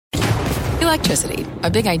Electricity, a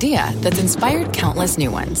big idea that's inspired countless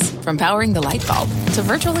new ones. From powering the light bulb to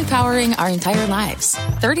virtually powering our entire lives.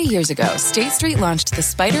 30 years ago, State Street launched the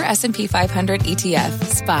Spider S&P 500 ETF,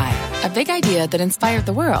 SPY. A big idea that inspired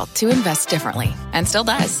the world to invest differently. And still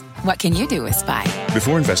does. What can you do with SPY?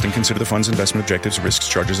 Before investing, consider the fund's investment objectives, risks,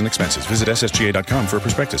 charges, and expenses. Visit ssga.com for a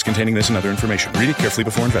prospectus containing this and other information. Read it carefully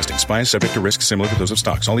before investing. SPY is subject to risks similar to those of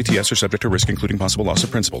stocks. All ETFs are subject to risk, including possible loss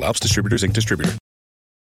of principal. Alps Distributors, Inc. Distributor.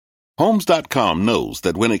 Homes.com knows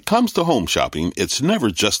that when it comes to home shopping, it's never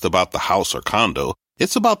just about the house or condo.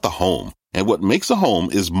 It's about the home. And what makes a home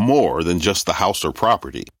is more than just the house or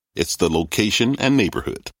property. It's the location and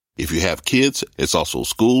neighborhood. If you have kids, it's also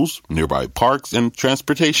schools, nearby parks, and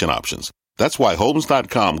transportation options. That's why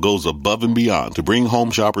Homes.com goes above and beyond to bring home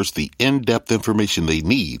shoppers the in-depth information they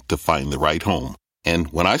need to find the right home.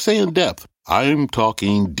 And when I say in-depth, I'm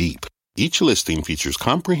talking deep. Each listing features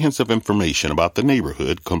comprehensive information about the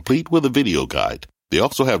neighborhood, complete with a video guide. They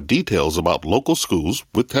also have details about local schools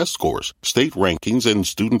with test scores, state rankings, and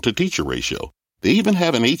student-to-teacher ratio. They even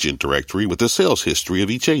have an agent directory with the sales history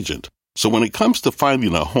of each agent. So when it comes to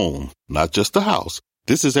finding a home, not just a house,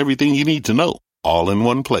 this is everything you need to know, all in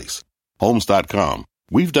one place. Homes.com.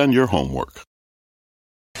 We've done your homework.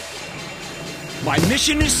 My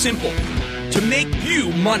mission is simple, to make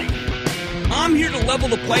you money. I'm here to level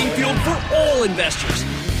the playing field for all investors.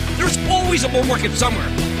 There's always a bull market somewhere,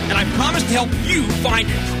 and I promise to help you find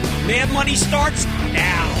it. Mad Money starts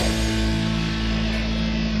now.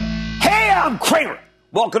 Hey, I'm Cramer.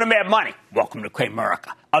 Welcome to Mad Money. Welcome to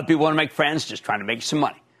Cramerica. Other people want to make friends, just trying to make some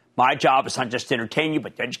money. My job is not just to entertain you,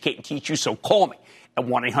 but to educate and teach you, so call me at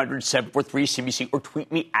 1-800-743-CBC or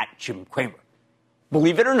tweet me at Jim Cramer.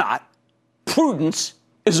 Believe it or not, prudence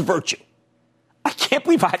is a virtue. I can't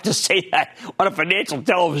believe I have to say that on a financial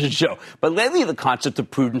television show. But lately, the concept of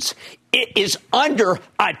prudence, it is under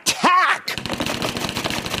attack.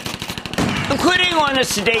 Including on a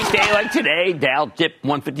sedate day like today, Dow dipped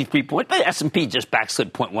 153 points, but S&P just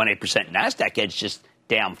backslid 0.18%. NASDAQ edge just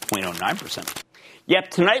down 0.09%. Yep,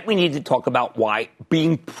 tonight we need to talk about why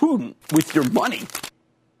being prudent with your money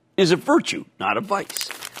is a virtue, not a vice.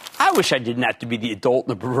 I wish I didn't have to be the adult in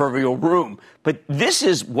the proverbial room, but this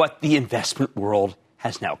is what the investment world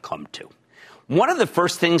has now come to. One of the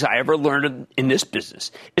first things I ever learned in this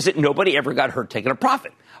business is that nobody ever got hurt taking a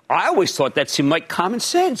profit. I always thought that seemed like common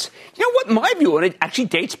sense. You know what? My view on it actually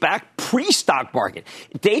dates back pre-stock market.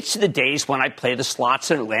 It dates to the days when I played the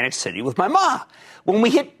slots in Atlantic City with my ma. When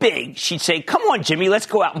we hit big, she'd say, "Come on, Jimmy, let's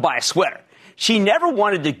go out and buy a sweater." She never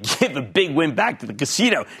wanted to give a big win back to the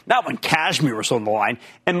casino, not when cashmere was on the line.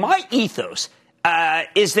 And my ethos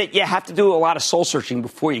is that you have to do a lot of soul searching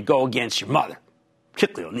before you go against your mother,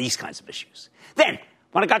 particularly on these kinds of issues. Then,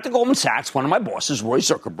 when I got to Goldman Sachs, one of my bosses, Roy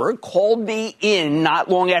Zuckerberg, called me in not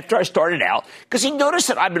long after I started out because he noticed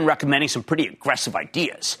that I've been recommending some pretty aggressive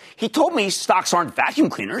ideas. He told me stocks aren't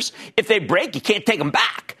vacuum cleaners. If they break, you can't take them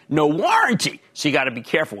back. No warranty. So you got to be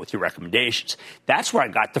careful with your recommendations. That's where I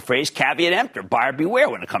got the phrase caveat emptor, buyer beware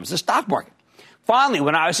when it comes to the stock market. Finally,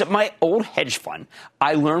 when I was at my old hedge fund,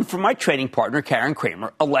 I learned from my trading partner, Karen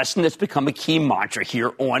Cramer, a lesson that's become a key mantra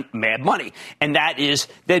here on Mad Money. And that is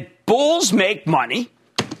that bulls make money,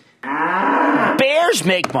 bears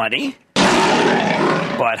make money,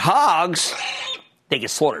 but hogs, they get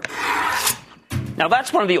slaughtered. Now,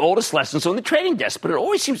 that's one of the oldest lessons on the trading desk, but it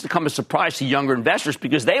always seems to come as a surprise to younger investors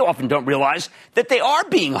because they often don't realize that they are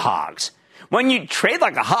being hogs. When you trade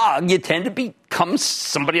like a hog, you tend to become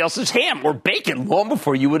somebody else's ham or bacon long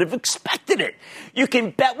before you would have expected it. You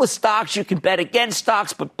can bet with stocks, you can bet against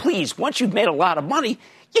stocks, but please, once you've made a lot of money,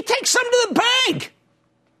 you take some to the bank.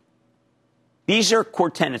 These are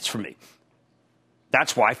core tenets for me.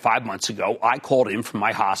 That's why 5 months ago, I called in from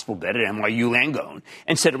my hospital bed at NYU Langone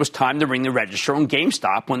and said it was time to ring the register on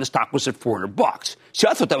GameStop when the stock was at $400. See,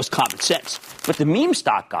 I thought that was common sense. But the meme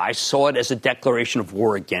stock guys saw it as a declaration of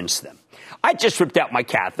war against them. I just ripped out my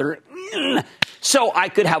catheter so I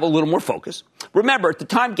could have a little more focus. Remember, at the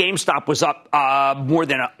time, GameStop was up more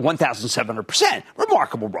than 1,700%.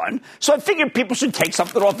 Remarkable run. So I figured people should take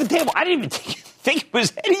something off the table. I didn't even think it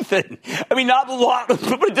was anything. I mean, not a lot.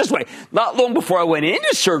 Put it this way. Not long before I went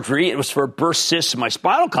into surgery, it was for a burst cyst in my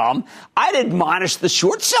spinal column, I'd admonished the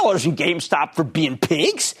short sellers in GameStop for being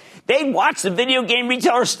pigs. They'd watch the video game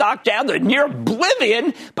retailer stock down to near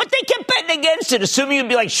oblivion, but they kept betting against it, assuming it'd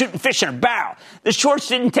be like shooting fish in a barrel. The shorts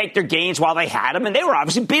didn't take their gains while they had them, and they were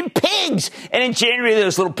obviously being pigs. And in January,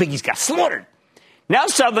 those little piggies got slaughtered. Now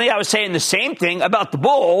suddenly I was saying the same thing about the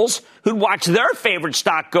bulls who'd watch their favorite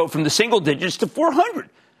stock go from the single digits to 400.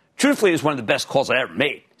 Truthfully, it was one of the best calls I ever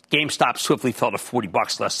made. GameStop swiftly fell to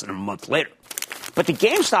 $40 less than a month later. But to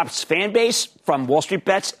GameStop's fan base from Wall Street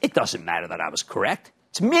Bets, it doesn't matter that I was correct.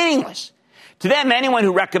 It's meaningless. To them, anyone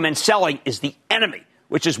who recommends selling is the enemy,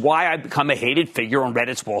 which is why I've become a hated figure on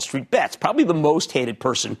Reddit's Wall Street Bets, probably the most hated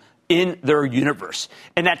person in their universe.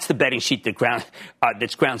 And that's the betting sheet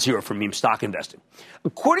that's ground zero for meme stock investing.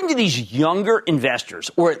 According to these younger investors,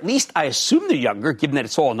 or at least I assume they're younger, given that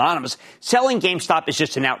it's all anonymous, selling GameStop is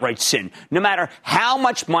just an outright sin, no matter how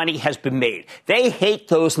much money has been made. They hate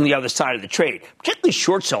those on the other side of the trade, particularly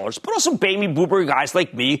short sellers, but also baby boomer guys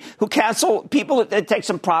like me who cancel people that take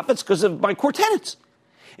some profits because of my core tenets.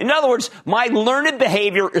 In other words, my learned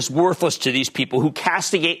behavior is worthless to these people who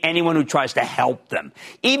castigate anyone who tries to help them,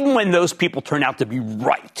 even when those people turn out to be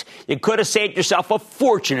right. You could have saved yourself a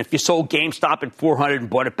fortune if you sold GameStop at 400 and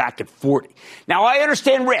bought it back at 40. Now, I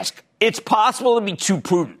understand risk. It's possible to be too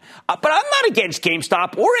prudent. But I'm not against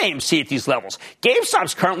GameStop or AMC at these levels.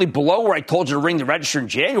 GameStop's currently below where I told you to ring the register in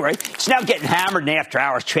January. It's now getting hammered in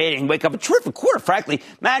after-hours trading. Wake up a terrific quarter, frankly.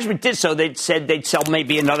 Management did so. They said they'd sell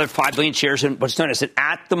maybe another 5 million shares in what's known as an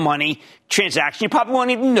at-the-money transaction. You probably won't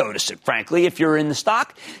even notice it, frankly, if you're in the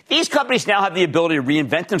stock. These companies now have the ability to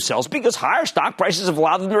reinvent themselves because higher stock prices have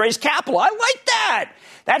allowed them to raise capital. I like that.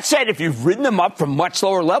 That said, if you've ridden them up from much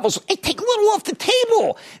lower levels, hey, take a little off the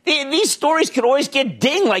table. These stories could always get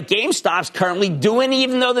dinged like GameStop's currently doing,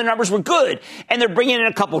 even though the numbers were good. And they're bringing in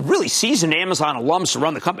a couple of really seasoned Amazon alums to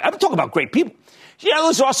run the company. I'm talking about great people. You know,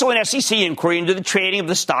 there's also an SEC inquiry into the trading of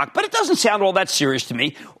the stock, but it doesn't sound all that serious to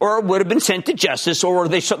me, or it would have been sent to justice, or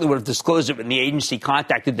they certainly would have disclosed it when the agency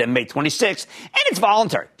contacted them May 26th, and it's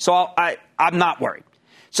voluntary. So I'm not worried.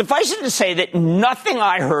 Suffice it to say that nothing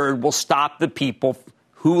I heard will stop the people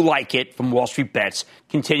who like it from Wall Street Bets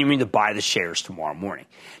continuing to buy the shares tomorrow morning.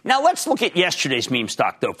 Now, let's look at yesterday's meme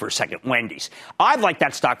stock, though, for a second, Wendy's. I've liked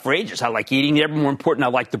that stock for ages. I like eating there, but more important, I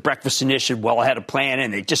like the breakfast initiative well ahead of plan,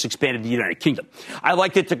 and they just expanded to the United Kingdom. I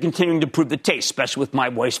liked it to continuing to improve the taste, especially with my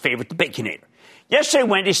wife's favorite, the Baconator. Yesterday,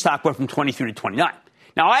 Wendy's stock went from 23 to 29.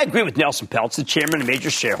 Now, I agree with Nelson Peltz, the chairman and major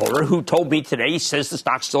shareholder, who told me today he says the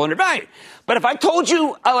stock's still undervalued. But if I told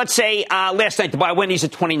you, let's say, last night to buy Wendy's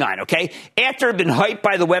at 29, okay, after it had been hyped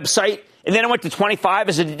by the website, and then it went to 25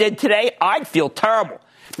 as it did today, I'd feel terrible.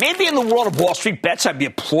 Maybe in the world of Wall Street Bets, I'd be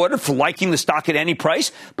applauded for liking the stock at any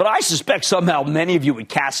price, but I suspect somehow many of you would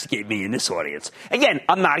castigate me in this audience. Again,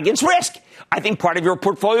 I'm not against risk. I think part of your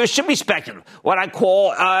portfolio should be speculative, what I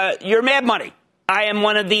call your mad money. I am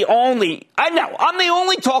I'm the only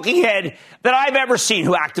talking head that I've ever seen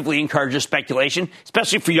who actively encourages speculation,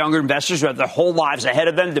 especially for younger investors who have their whole lives ahead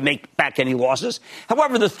of them to make back any losses.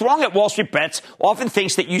 However, the throng at Wall Street Bets often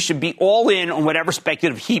thinks that you should be all in on whatever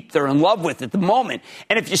speculative heap they're in love with at the moment.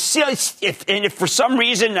 And if for some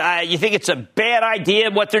reason you think it's a bad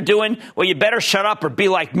idea what they're doing, well, you better shut up or be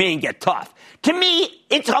like me and get tough. To me,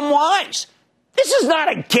 it's unwise. This is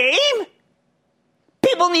not a game.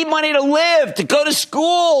 People need money to live, to go to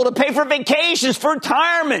school, to pay for vacations, for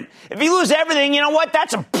retirement. If you lose everything, you know what?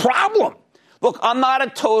 That's a problem. Look, I'm not a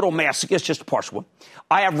total masochist, just a partial one.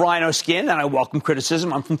 I have rhino skin, and I welcome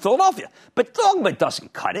criticism. I'm from Philadelphia. But dogma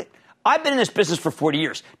doesn't cut it. I've been in this business for 40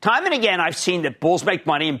 years. Time and again, I've seen that bulls make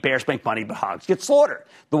money and bears make money, but hogs get slaughtered.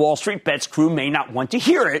 The Wall Street Bets crew may not want to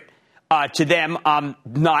hear it. To them, I'm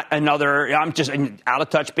just an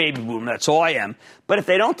out-of-touch baby boomer. That's all I am. But if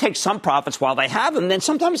they don't take some profits while they have them, then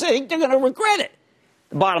sometimes I think they're going to regret it.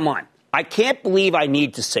 The bottom line, I can't believe I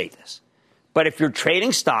need to say this, but if you're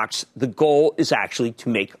trading stocks, the goal is actually to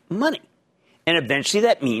make money. And eventually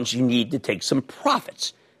that means you need to take some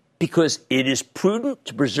profits because it is prudent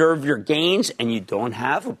to preserve your gains, and you don't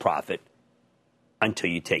have a profit until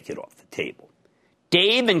you take it off the table.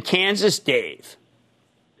 Dave in Kansas. Dave.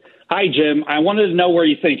 Hi, Jim. I wanted to know where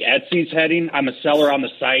you think Etsy's heading. I'm a seller on the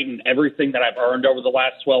site, and everything that I've earned over the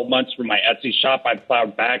last 12 months from my Etsy shop, I've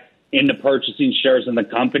plowed back into purchasing shares in the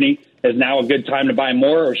company. Is now a good time to buy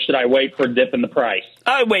more, or should I wait for a dip in the price?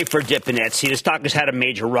 I wait for a dip in Etsy. The stock has had a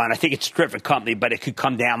major run. I think it's a terrific company, but it could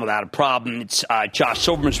come down without a problem. It's Josh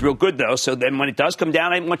Silverman's real good, though, so then when it does come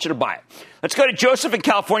down, I want you to buy it. Let's go to Joseph in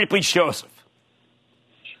California. Please, Joseph.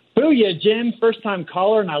 Booyah, Jim. First-time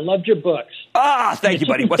caller, and I loved your books. Thank you,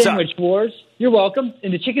 buddy. What's up? Sandwich Wars. You're welcome.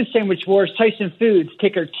 In the Chicken Sandwich Wars, Tyson Foods,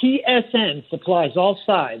 ticker TSN, supplies all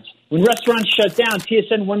sides. When restaurants shut down,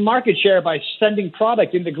 TSN won market share by sending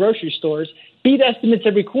product into grocery stores, beat estimates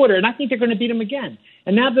every quarter, and I think they're going to beat them again.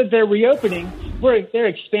 And now that they're reopening, they're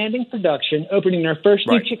expanding production, opening their first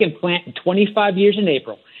new chicken plant in 25 years in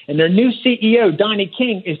April. And their new CEO, Donnie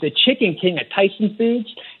King, is the chicken king at Tyson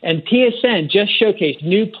Foods. And TSN just showcased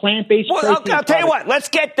new plant-based protein I'll tell you products. what. Let's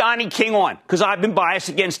get Donnie King on, because I've been biased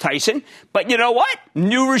against Tyson. But you know what?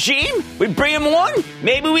 New regime. We bring him on.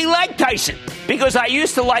 Maybe we like Tyson, because I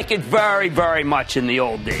used to like it very, very much in the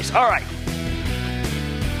old days. All right.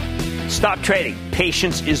 Stop trading.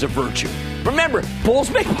 Patience is a virtue. Remember, bulls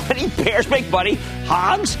make money, bears make money,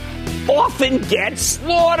 hogs often get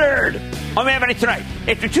slaughtered. I'm having it tonight.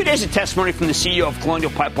 After 2 days of testimony from the CEO of Colonial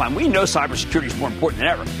Pipeline, we know cybersecurity is more important than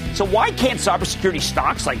ever. So why can't cybersecurity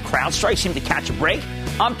stocks like Crowdstrike seem to catch a break?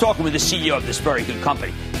 I'm talking with the CEO of this very good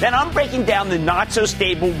company. Then I'm breaking down the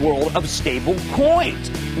not-so-stable world of stable coins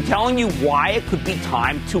and telling you why it could be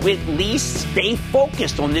time to at least stay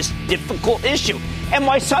focused on this difficult issue, and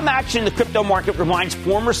why some action in the crypto market reminds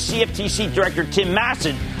former CFTC Director Tim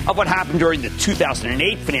Massad of what happened during the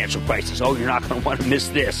 2008 financial crisis. Oh, you're not going to want to miss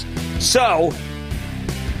this. So,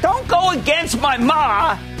 don't go against my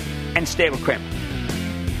ma and stay with Cramer.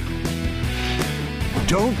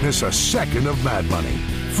 Don't miss a second of Mad Money.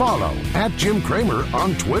 Follow @Jim Cramer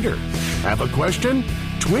on Twitter. Have a question?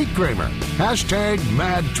 Tweet Cramer.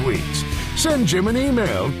 #MadTweets. Send Jim an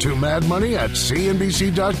email to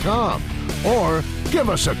madmoney@cnbc.com or give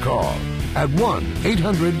us a call at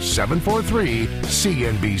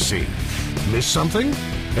 1-800-743-CNBC. Miss something?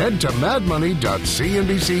 Head to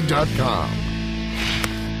madmoney.cnbc.com.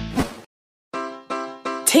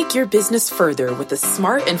 Take your business further with the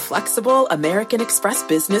smart and flexible American Express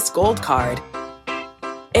Business Gold Card.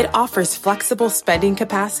 It offers flexible spending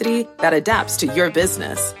capacity that adapts to your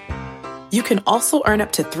business. You can also earn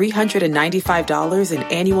up to $395 in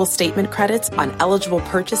annual statement credits on eligible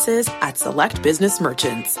purchases at select business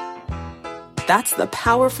merchants. That's the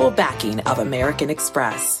powerful backing of American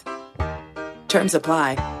Express. Terms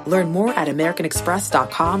apply. Learn more at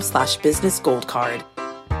americanexpress.com/business gold card.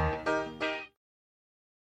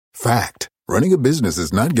 Fact. Running a business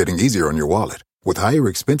is not getting easier on your wallet. With higher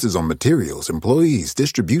expenses on materials, employees,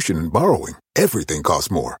 distribution, and borrowing, everything costs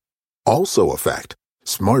more. Also a fact.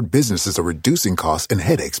 Smart businesses are reducing costs and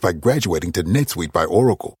headaches by graduating to NetSuite by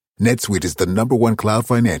Oracle. NetSuite is the #1 cloud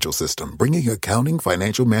financial system, bringing accounting,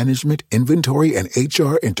 financial management, inventory, and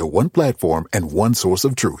HR into one platform and one source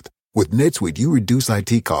of truth. With NetSuite, you reduce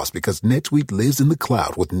IT costs because NetSuite lives in the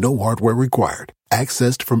cloud with no hardware required.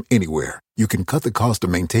 Accessed from anywhere. You can cut the cost of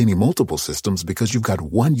maintaining multiple systems because you've got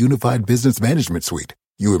one unified business management suite.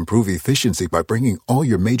 You improve efficiency by bringing all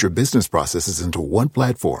your major business processes into one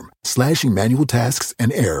platform, slashing manual tasks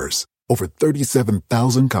and errors. Over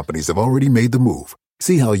 37,000 companies have already made the move.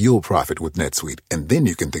 See how you'll profit with NetSuite, and then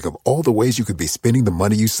you can think of all the ways you could be spending the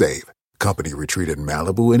money you save. Company retreat in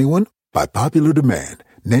Malibu, anyone? By popular demand,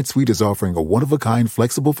 NetSuite is offering a one-of-a-kind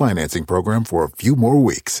flexible financing program for a few more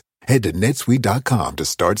weeks. Head to netsuite.com to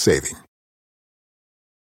start saving.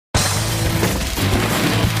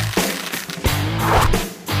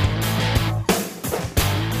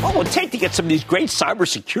 What will it take to get some of these great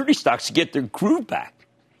cybersecurity stocks to get their groove back?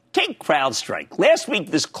 Take CrowdStrike. Last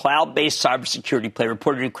week, this cloud-based cybersecurity play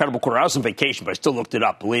reported an incredible quarter. I was on vacation, but I still looked it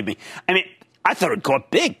up, believe me. I mean, I thought it would go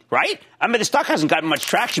up big, right? I mean, the stock hasn't gotten much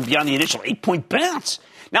traction beyond the initial 8-point bounce.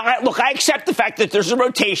 Now, look, I accept the fact that there's a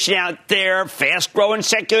rotation out there, fast-growing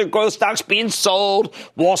secular growth stocks being sold.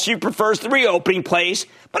 Wall Street prefers the reopening plays.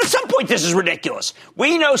 But at some point, this is ridiculous.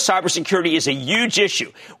 We know cybersecurity is a huge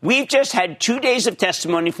issue. We've just had 2 days of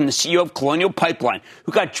testimony from the CEO of Colonial Pipeline,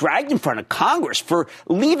 who got dragged in front of Congress for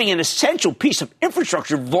leaving an essential piece of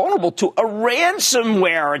infrastructure vulnerable to a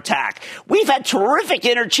ransomware attack. We've had terrific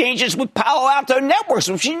interchanges with Palo Alto Networks,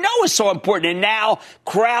 which you know is so important. And now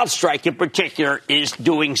CrowdStrike in particular is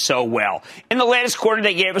doing so well. In the latest quarter,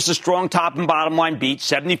 they gave us a strong top and bottom line beat,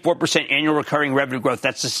 74% annual recurring revenue growth.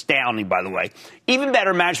 That's astounding, by the way. Even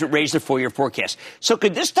better, management raised their full-year forecast. So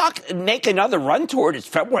could this stock make another run toward its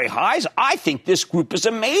February highs? I think this group is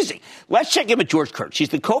amazing. Let's check in with George Kurtz. He's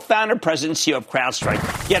the co-founder, president, and CEO of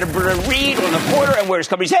CrowdStrike. Get a read on the quarter and where his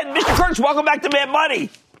company's headed. Mr. Kurtz, welcome back to Mad Money.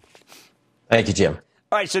 Thank you, Jim.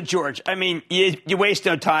 All right, so George, I mean, you waste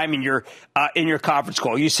no time in your conference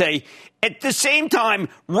call. You say, at the same time,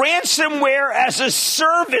 ransomware as a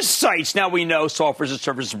service sites. Now we know software as a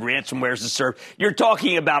service, ransomware as a service. You're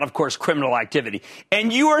talking about, of course, criminal activity.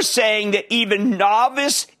 And you are saying that even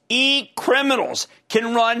novice criminals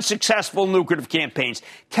can run successful, lucrative campaigns.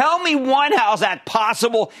 Tell me, one, how's that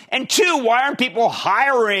possible? And two, why aren't people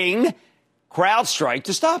hiring CrowdStrike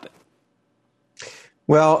to stop it?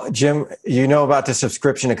 Well, Jim, you know about the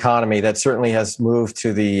subscription economy. That certainly has moved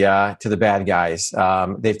to the bad guys.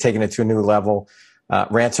 They've taken it to a new level.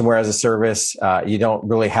 Ransomware as a service, you don't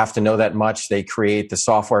really have to know that much. They create the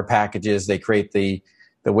software packages. They create the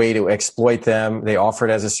the way to exploit them. They offer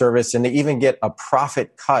it as a service, and they even get a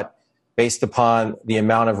profit cut based upon the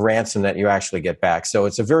amount of ransom that you actually get back. So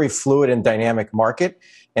it's a very fluid and dynamic market.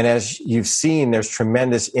 And as you've seen, there's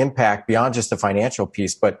tremendous impact beyond just the financial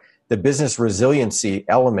piece, but the business resiliency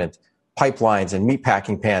element, pipelines and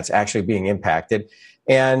meatpacking plants actually being impacted.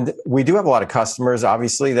 And we do have a lot of customers,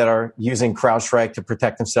 obviously, that are using CrowdStrike to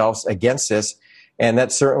protect themselves against this. And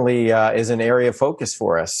that certainly is an area of focus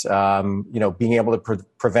for us, being able to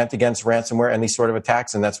prevent against ransomware and these sort of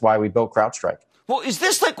attacks. And that's why we built CrowdStrike. Well, is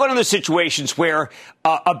this like one of the situations where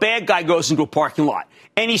a bad guy goes into a parking lot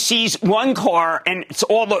and he sees one car and it's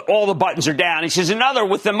all the buttons are down? He sees another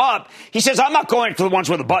with them up. He says, I'm not going for the ones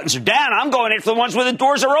where the buttons are down. I'm going in for the ones where the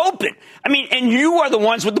doors are open. I mean, and you are the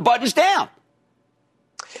ones with the buttons down.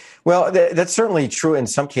 Well, that's certainly true in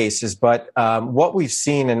some cases, but what we've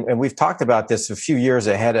seen, and we've talked about this a few years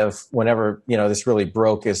ahead of whenever this really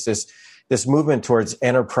broke, is this movement towards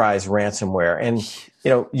enterprise ransomware.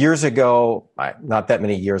 And years ago, not that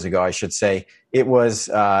many years ago, I should say, it was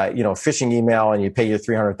phishing email and you pay your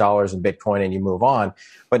 $300 in Bitcoin and you move on.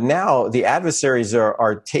 But now the adversaries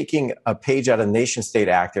are taking a page out of nation state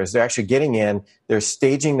actors. They're actually getting in, they're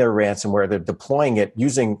staging their ransomware, they're deploying it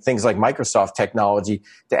using things like Microsoft technology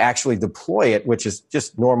to actually deploy it, which is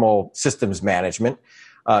just normal systems management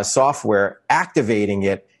software, activating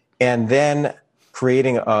it, and then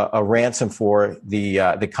creating a ransom for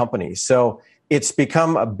the company. So it's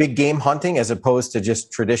become a big game hunting as opposed to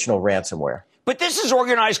just traditional ransomware. But this is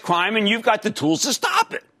organized crime, and you've got the tools to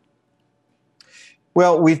stop it.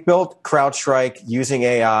 Well, we've built CrowdStrike using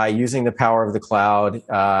AI, using the power of the cloud,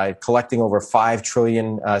 collecting over 5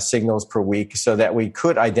 trillion signals per week so that we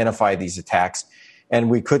could identify these attacks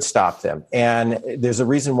and we could stop them. And there's a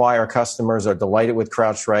reason why our customers are delighted with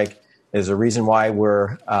CrowdStrike. There's a reason why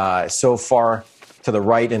we're so far to the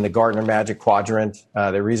right in the Gartner Magic Quadrant.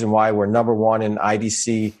 The reason why we're number one in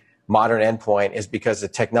IDC modern endpoint is because the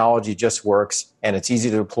technology just works and it's easy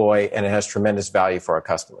to deploy and it has tremendous value for our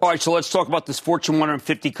customers. All right, so let's talk about this Fortune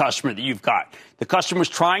 150 customer that you've got. The customer's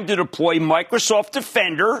trying to deploy Microsoft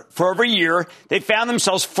Defender for over a year. They found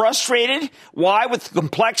themselves frustrated. Why? With the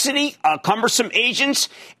complexity, cumbersome agents,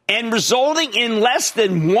 and resulting in less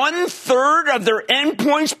than 1/3 of their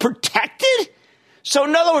endpoints protected? So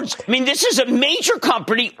in other words, I mean, this is a major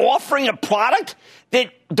company offering a product that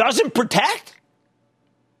doesn't protect?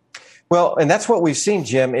 Well, and that's what we've seen,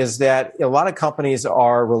 Jim, is that a lot of companies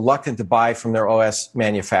are reluctant to buy from their OS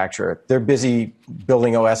manufacturer. They're busy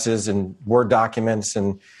building OSs and Word documents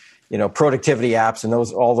and, productivity apps and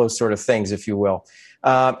all those sort of things, if you will.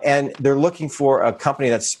 And they're looking for a company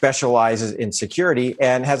that specializes in security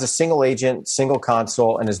and has a single agent, single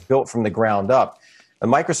console, and is built from the ground up. The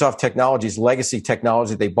Microsoft technology's legacy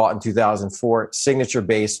technology they bought in 2004,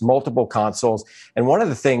 signature-based, multiple consoles. And one of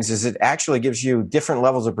the things is it actually gives you different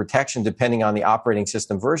levels of protection depending on the operating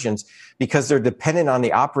system versions because they're dependent on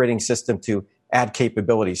the operating system to add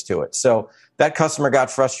capabilities to it. So that customer got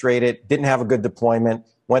frustrated, didn't have a good deployment,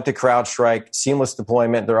 went to CrowdStrike, seamless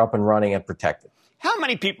deployment, they're up and running and protected. How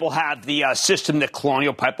many people have the system that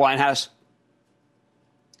Colonial Pipeline has?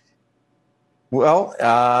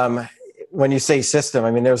 Well, when you say system,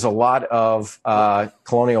 I mean, there's a lot of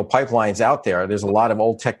Colonial pipelines out there. There's a lot of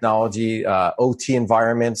old technology. OT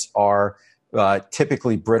environments are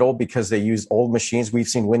typically brittle because they use old machines. We've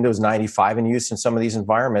seen Windows 95 in use in some of these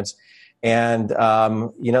environments. And,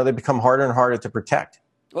 they become harder and harder to protect.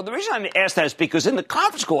 Well, the reason I asked that is because in the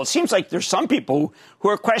conference call, it seems like there's some people who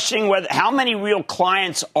are questioning how many real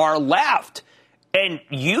clients are left. And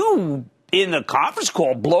you, in the conference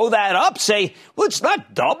call, blow that up, say, well, it's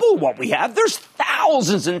not double what we have. There's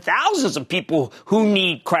thousands and thousands of people who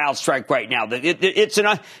need CrowdStrike right now.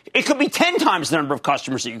 It could be 10 times the number of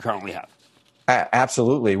customers that you currently have.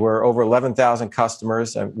 Absolutely. We're over 11,000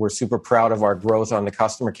 customers, and we're super proud of our growth on the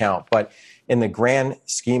customer count. But in the grand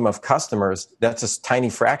scheme of customers, that's a tiny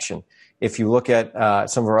fraction. If you look at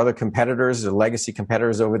some of our other competitors, or legacy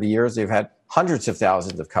competitors over the years, they've had hundreds of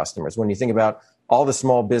thousands of customers. When you think about all the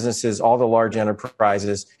small businesses, all the large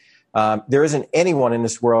enterprises, there isn't anyone in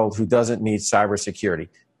this world who doesn't need cybersecurity.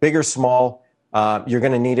 Big or small, you're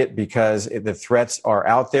going to need it because the threats are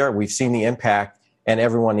out there. We've seen the impact, and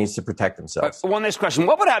everyone needs to protect themselves. One last question.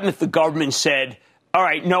 What would happen if the government said, all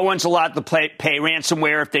right, no one's allowed to pay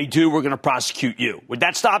ransomware. If they do, we're going to prosecute you? Would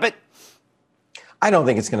that stop it? I don't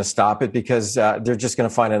think it's going to stop it because they're just going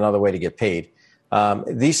to find another way to get paid.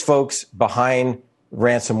 These folks behind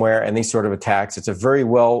ransomware and these sort of attacks, it's a very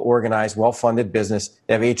well-organized, well-funded business.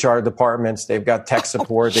 They have HR departments. They've got tech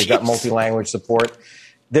support. They've got multi-language support.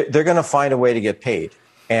 They're going to find a way to get paid.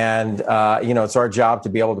 And, it's our job to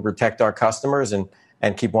be able to protect our customers. And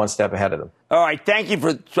and keep one step ahead of them. All right. Thank you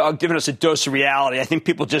for giving us a dose of reality. I think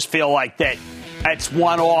people just feel like that it's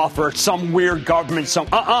one-off or some weird government.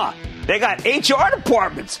 They got HR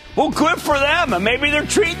departments. Well, good for them. And maybe they're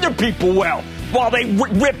treating their people well while they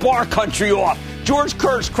rip our country off. George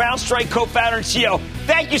Kurtz, Crowdstrike co-founder and CEO.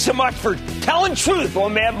 Thank you so much for telling truth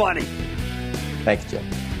on Mad Money. Thank you, Jim.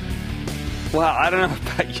 Well, I don't know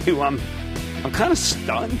about you. I'm kind of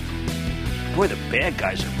stunned. Boy, the bad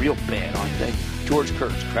guys are real bad, aren't they? George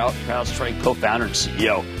Kurtz, Crowdstrike co-founder and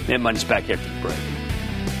CEO. Mad Money's back after the break.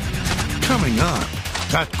 Coming up,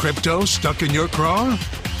 got crypto stuck in your craw?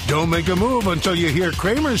 Don't make a move until you hear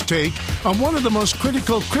Cramer's take on one of the most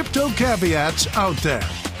critical crypto caveats out there.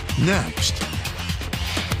 Next.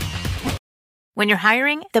 When you're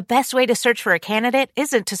hiring, the best way to search for a candidate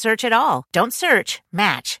isn't to search at all. Don't search,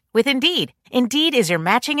 match with Indeed. Indeed is your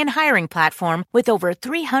matching and hiring platform with over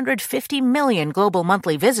 350 million global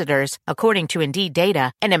monthly visitors, according to Indeed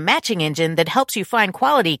data, and a matching engine that helps you find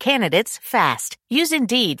quality candidates fast. Use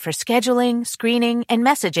Indeed for scheduling, screening, and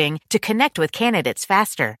messaging to connect with candidates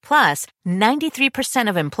faster. Plus, 93%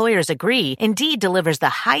 of employers agree Indeed delivers the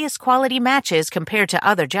highest quality matches compared to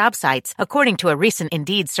other job sites, according to a recent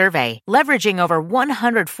Indeed survey. Leveraging over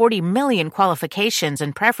 140 million qualifications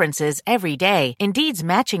and preferences every day, Indeed's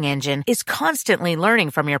matching engine is constantly learning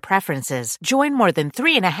from your preferences. Join more than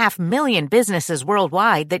 3.5 million businesses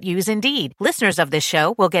worldwide that use Indeed. Listeners of this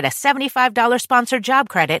show will get a $75 sponsored job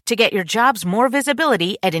credit to get your jobs more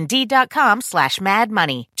visibility at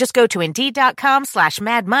Indeed.com/madmoney. Just go to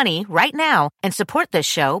Indeed.com/madmoney right now and support this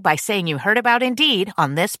show by saying you heard about Indeed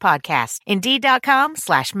on this podcast.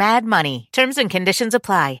 Indeed.com/madmoney. Terms and conditions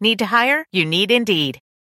apply. Need to hire? You need Indeed.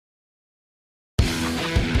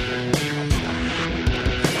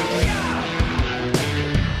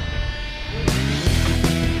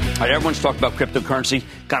 All right, everyone's talking about cryptocurrency.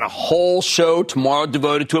 Got a whole show tomorrow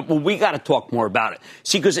devoted to it. Well, we got to talk more about it.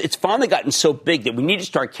 See, because it's finally gotten so big that we need to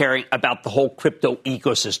start caring about the whole crypto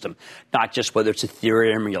ecosystem, not just whether it's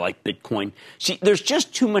Ethereum or you like Bitcoin. See, there's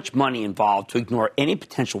just too much money involved to ignore any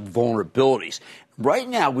potential vulnerabilities. Right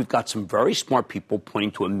now, we've got some very smart people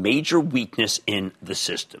pointing to a major weakness in the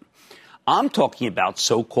system. I'm talking about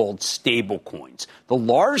so-called stable coins, the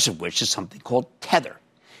largest of which is something called Tether.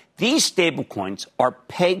 These stablecoins are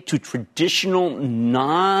pegged to traditional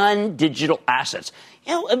non-digital assets.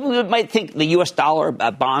 You know, we might think the U.S. dollar,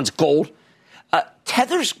 bonds, gold.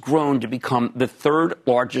 Tether's grown to become the third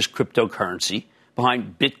largest cryptocurrency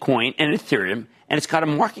behind Bitcoin and Ethereum, and it's got a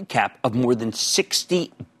market cap of more than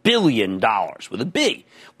 $60 billion with a B.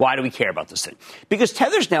 Why do we care about this thing? Because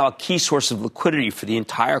Tether's now a key source of liquidity for the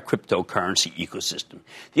entire cryptocurrency ecosystem.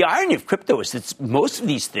 The irony of crypto is that most of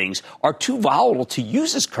these things are too volatile to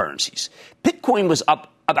use as currencies. Bitcoin was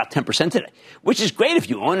up about 10% today, which is great if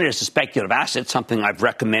you own it as a speculative asset, something I've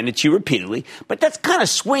recommended to you repeatedly. But that's kind of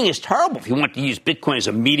swing is terrible if you want to use Bitcoin as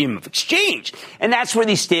a medium of exchange. And that's where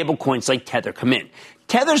these stable coins like Tether come in.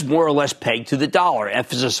 Tether's more or less pegged to the dollar,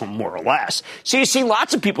 emphasis on more or less. So you see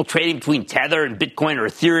lots of people trading between Tether and Bitcoin or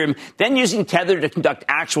Ethereum, then using Tether to conduct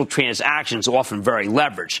actual transactions, often very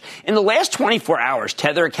leveraged. In the last 24 hours,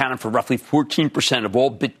 Tether accounted for roughly 14% of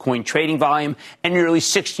all Bitcoin trading volume and nearly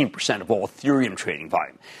 16% of all Ethereum trading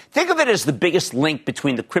volume. Think of it as the biggest link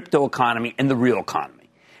between the crypto economy and the real economy.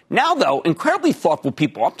 Now, though, incredibly thoughtful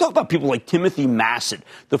people, I'm talking about people like Timothy Massad,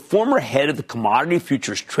 the former head of the Commodity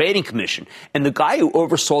Futures Trading Commission and the guy who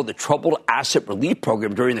oversaw the Troubled Asset Relief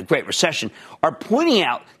Program during the Great Recession, are pointing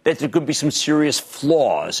out that there could be some serious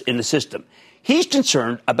flaws in the system. He's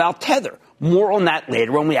concerned about Tether. More on that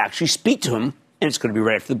later when we actually speak to him, and it's going to be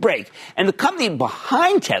right after the break. And the company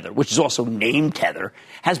behind Tether, which is also named Tether,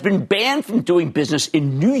 has been banned from doing business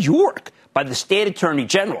in New York by the state attorney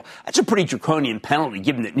general. That's a pretty draconian penalty,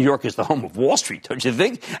 given that New York is the home of Wall Street, don't you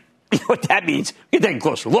think? You know what that means? Get that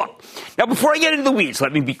closer look. Now, before I get into the weeds,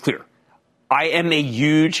 let me be clear. I am a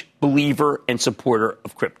huge believer and supporter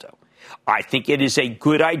of crypto. I think it is a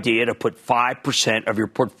good idea to put 5% of your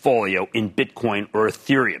portfolio in Bitcoin or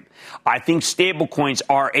Ethereum. I think stablecoins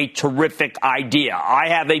are a terrific idea. I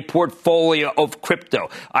have a portfolio of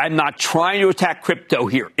crypto. I'm not trying to attack crypto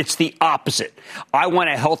here. It's the opposite. I want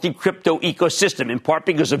a healthy crypto ecosystem, in part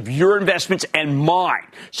because of your investments and mine.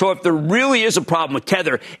 So if there really is a problem with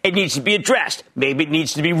Tether, it needs to be addressed. Maybe it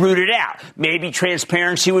needs to be rooted out. Maybe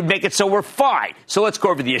transparency would make it so we're fine. So let's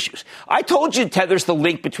go over the issues. I told you Tether's the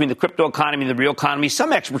link between the crypto economy and the real economy.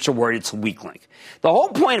 Some experts are worried it's a weak link. The whole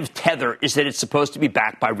point of Tether is that it's supposed to be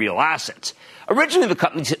backed by real assets. Originally, the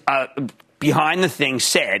company behind the thing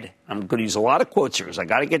said, I'm going to use a lot of quotes here because I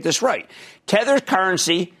got to get this right, Tether's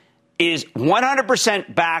currency is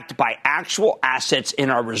 100% backed by actual assets in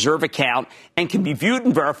our reserve account and can be viewed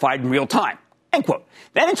and verified in real time, end quote.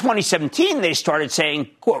 Then in 2017, they started saying,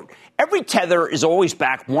 quote, every tether is always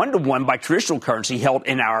backed 1-to-1 by traditional currency held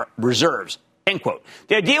in our reserves, end quote.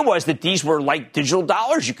 The idea was that these were like digital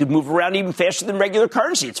dollars. You could move around even faster than regular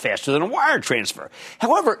currency. It's faster than a wire transfer.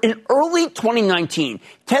 However, in early 2019,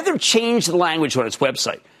 Tether changed the language on its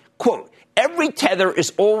website. Quote, every tether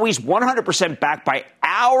is always 100% backed by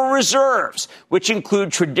our reserves, which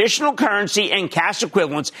include traditional currency and cash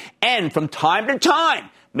equivalents, and from time to time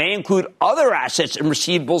may include other assets and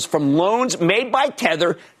receivables from loans made by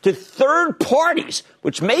Tether to third parties,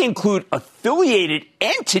 which may include affiliated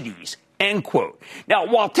entities, end quote. Now,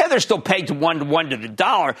 while Tether's still pegged to 1-to-1 to the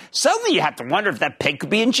dollar, suddenly you have to wonder if that peg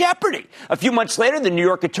could be in jeopardy. A few months later, the New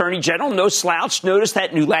York Attorney General, no slouch, noticed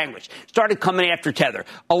that new language, started coming after Tether,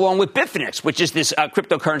 along with Bitfinex, which is this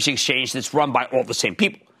cryptocurrency exchange that's run by all the same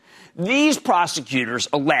people. These prosecutors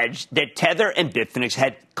alleged that Tether and Bitfinex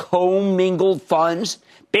had commingled funds.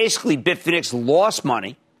 Basically, Bitfinex lost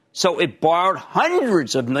money, so it borrowed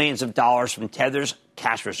hundreds of millions of dollars from Tether's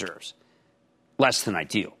cash reserves. Less than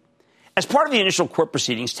ideal. As part of the initial court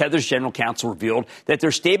proceedings, Tether's general counsel revealed that their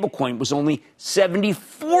stablecoin was only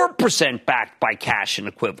 74% backed by cash and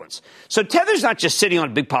equivalents. So Tether's not just sitting on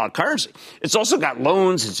a big pile of currency. It's also got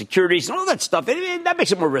loans and securities and all that stuff. That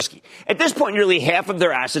makes it more risky. At this point, nearly half of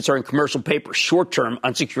their assets are in commercial paper, short-term,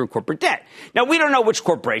 unsecured corporate debt. Now, we don't know which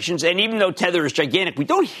corporations, and even though Tether is gigantic, we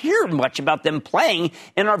don't hear much about them playing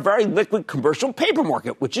in our very liquid commercial paper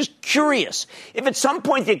market, which is curious. If at some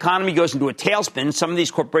point the economy goes into a tailspin, some of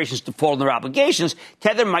these corporations default on their obligations,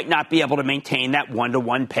 Tether might not be able to maintain that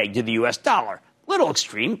 1-to-1 peg to the U.S. dollar. Little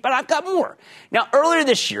extreme, but I've got more. Now, earlier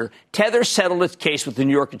this year, Tether settled its case with the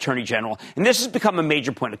New York Attorney General, and this has become a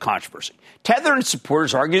major point of controversy. Tether and its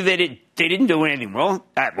supporters argue that they didn't do anything wrong.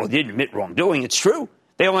 Well, they didn't admit wrongdoing. It's true.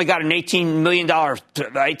 They only got an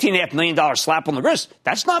 $18.5 million slap on the wrist.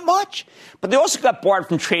 That's not much. But they also got barred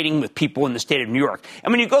from trading with people in the state of New York.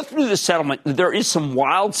 And when you go through the settlement, there is some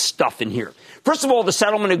wild stuff in here. First of all, the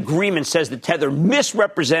settlement agreement says that Tether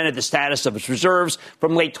misrepresented the status of its reserves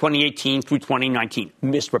from late 2018 through 2019.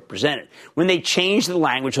 Misrepresented. When they changed the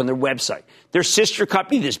language on their website. Their sister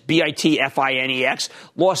company, this BITFINEX,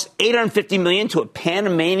 lost $850 million to a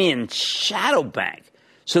Panamanian shadow bank.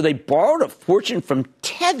 So they borrowed a fortune from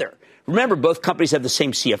Tether. Remember, both companies have the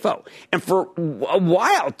same CFO. And for a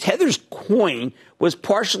while, Tether's coin was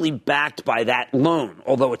partially backed by that loan,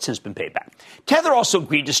 although it's since been paid back. Tether also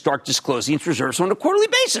agreed to start disclosing its reserves on a quarterly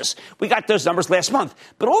basis. We got those numbers last month.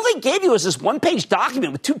 But all they gave you was this one-page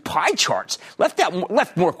document with 2 pie charts. Left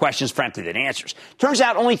more questions, frankly, than answers. Turns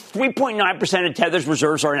out only 3.9% of Tether's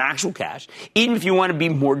reserves are in actual cash, even if you want to be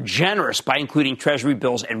more generous by including treasury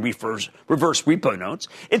bills and reverse repo notes.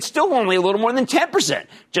 It's still only a little more than 10%.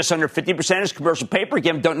 Just under 50% is commercial paper.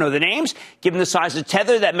 Again, don't know the names. Given the size of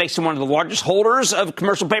Tether, that makes them one of the largest holders of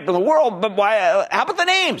commercial paper in the world. But why? How about the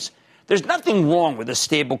names? There's nothing wrong with a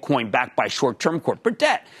stable coin backed by short-term corporate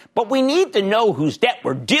debt. But we need to know whose debt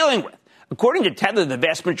we're dealing with. According to Tether, the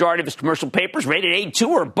vast majority of its commercial paper is rated A2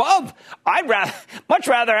 or above. I'd much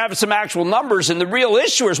rather have some actual numbers than the real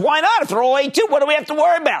issuers. Why not? If they're all A2, what do we have to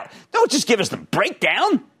worry about? Don't just give us the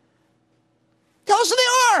breakdown. Tell us who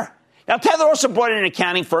they are. Now, Tether also brought in an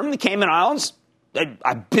accounting firm, the Cayman Islands.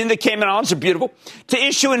 I've been to the Cayman Islands, they're beautiful, to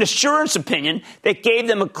issue an assurance opinion that gave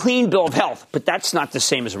them a clean bill of health. But that's not the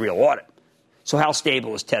same as a real audit. So how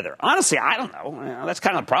stable is Tether? Honestly, I don't know. That's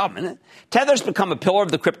kind of the problem, isn't it? Tether's become a pillar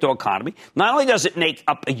of the crypto economy. Not only does it make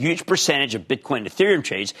up a huge percentage of Bitcoin and Ethereum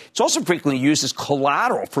trades, it's also frequently used as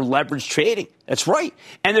collateral for leveraged trading. That's right.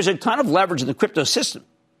 And there's a ton of leverage in the crypto system.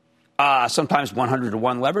 Sometimes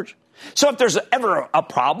 100-to-1 leverage. So if there's ever a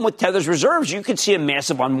problem with Tether's reserves, you could see a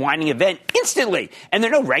massive unwinding event instantly. And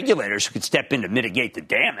there are no regulators who could step in to mitigate the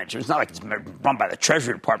damage. It's not like it's run by the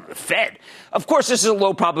Treasury Department or the Fed. Of course, this is a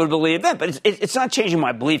low probability event, but it's not changing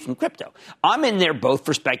my belief in crypto. I'm in there both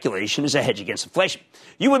for speculation as a hedge against inflation.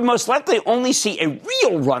 You would most likely only see a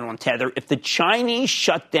real run on Tether if the Chinese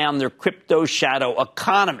shut down their crypto shadow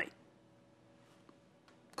economy.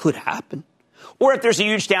 Could happen. Or if there's a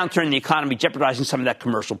huge downturn in the economy jeopardizing some of that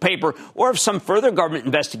commercial paper, or if some further government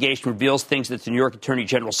investigation reveals things that the New York Attorney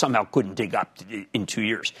General somehow couldn't dig up in 2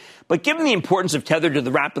 years. But given the importance of Tether to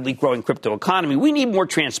the rapidly growing crypto economy, we need more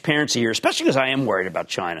transparency here, especially because I am worried about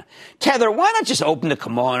China. Tether, why not just open the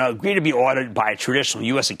kimono, agree to be audited by a traditional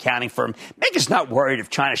U.S. accounting firm, make us not worried if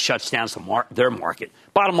China shuts down their market?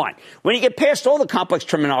 Bottom line, when you get past all the complex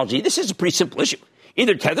terminology, this is a pretty simple issue.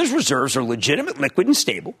 Either Tether's reserves are legitimate, liquid, and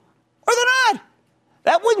stable, or they're not.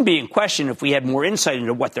 That wouldn't be in question if we had more insight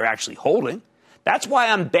into what they're actually holding. That's why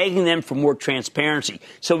I'm begging them for more transparency,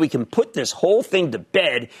 so we can put this whole thing to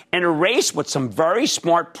bed and erase what some very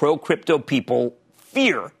smart pro-crypto people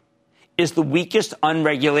fear is the weakest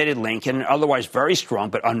unregulated link in an otherwise very strong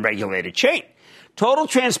but unregulated chain. Total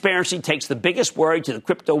transparency takes the biggest worry to the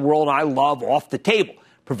crypto world I love off the table,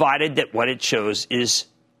 provided that what it shows is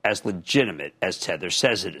as legitimate as Tether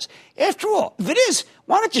says it is. After all, if it is,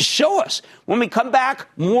 why not just show us? When we come back,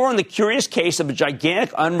 more on the curious case of a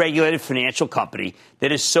gigantic unregulated financial company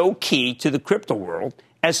that is so key to the crypto world,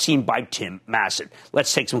 as seen by Tim Massad.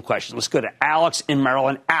 Let's take some questions. Let's go to Alex in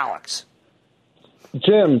Maryland. Alex.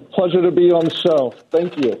 Jim, pleasure to be on the show.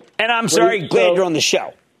 Thank you. And I'm sorry, glad you're on the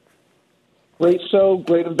show. Great show,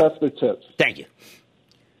 great investor tips. Thank you.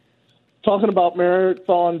 Talking about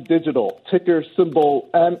Marathon Digital, ticker symbol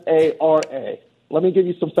MARA. Let me give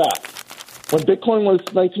you some facts. When Bitcoin was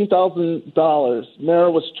 $19,000,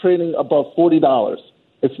 Mara was trading above $40.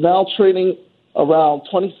 It's now trading around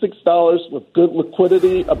 $26 with good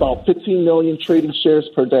liquidity, about 15 million trading shares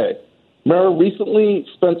per day. Mara recently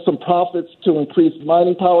spent some profits to increase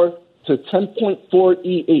mining power to 10.4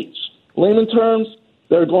 EH. Layman terms,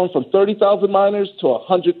 they're going from 30,000 miners to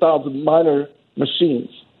 100,000 miner machines.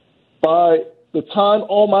 By the time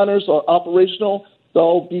all miners are operational,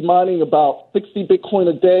 they'll be mining about 60 Bitcoin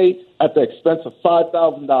a day at the expense of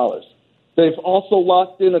 $5,000. They've also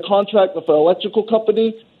locked in a contract with an electrical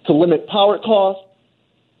company to limit power costs.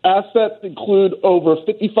 Assets include over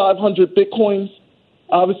 5,500 Bitcoins,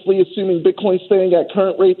 obviously assuming Bitcoin staying at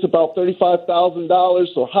current rates about $35,000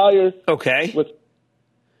 or higher. Okay.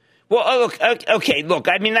 Well, okay, look,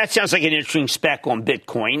 I mean, that sounds like an interesting spec on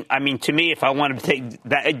Bitcoin. I mean, to me, if I want to take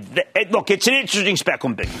that, look, it's an interesting spec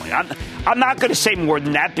on Bitcoin. I'm not going to say more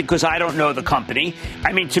than that because I don't know the company.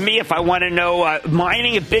 I mean, to me, if I want to know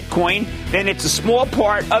mining of Bitcoin, then it's a small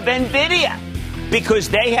part of NVIDIA because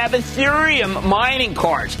they have Ethereum mining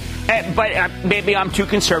cards. But maybe I'm too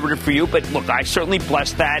conservative for you, but look, I certainly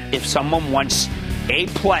bless that if someone wants a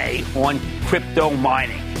play on crypto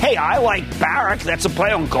mining. Hey, I like Barrick. That's a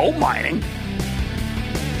play on gold mining.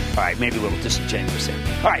 All right, maybe a little disingenuous there.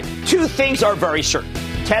 All right, two things are very certain.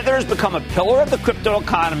 Tether has become a pillar of the crypto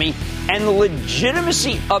economy, and the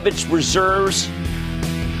legitimacy of its reserves,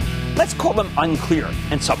 let's call them unclear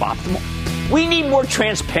and suboptimal. We need more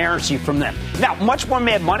transparency from them. Now, much more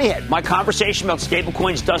Mad Money Head. My conversation about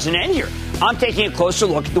stablecoins doesn't end here. I'm taking a closer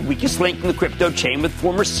look at the weakest link in the crypto chain with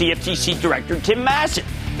former CFTC Director Tim Massad.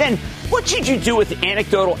 Then, what should you do with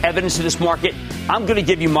anecdotal evidence of this market? I'm going to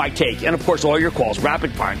give you my take. And, of course, all your calls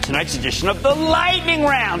rapid fire in tonight's edition of the Lightning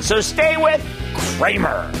Round. So stay with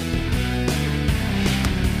Cramer.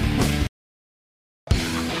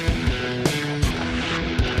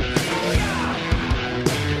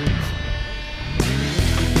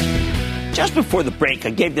 Just before the break, I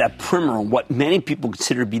gave that primer on what many people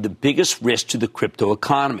consider to be the biggest risk to the crypto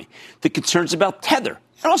economy, the concerns about Tether,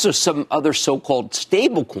 and also some other so-called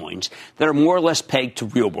stable coins that are more or less pegged to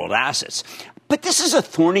real-world assets. But this is a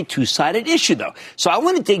thorny two-sided issue, though. So I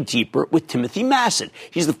want to dig deeper with Timothy Massad.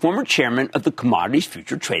 He's the former chairman of the Commodities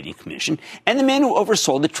Future Trading Commission and the man who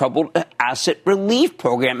oversaw the troubled asset relief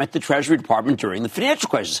program at the Treasury Department during the financial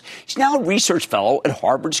crisis. He's now a research fellow at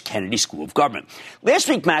Harvard's Kennedy School of Government. Last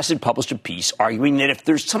week, Massad published a piece arguing that if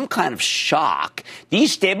there's some kind of shock,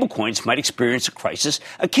 these stablecoins might experience a crisis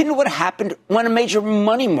akin to what happened when a major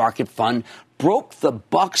money market fund broke the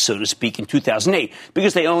buck, so to speak, in 2008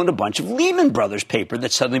 because they owned a bunch of Lehman Brothers paper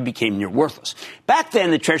that suddenly became near worthless. Back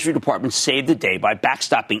then, the Treasury Department saved the day by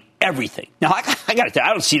backstopping everything. Now, I got to tell you,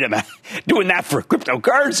 I don't see them doing that for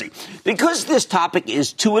cryptocurrency. Because this topic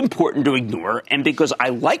is too important to ignore and because I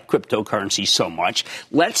like cryptocurrency so much,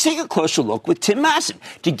 let's take a closer look with Tim Massad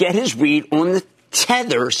to get his read on the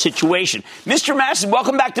Tether situation. Mr. Massad,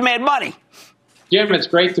 welcome back to Mad Money. Jim, it's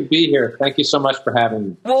great to be here. Thank you so much for having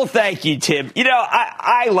me. Well, thank you, Tim. You know,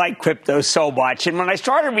 I like crypto so much. And when I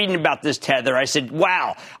started reading about this Tether, I said,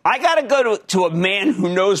 wow, I got to go to a man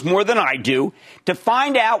who knows more than I do to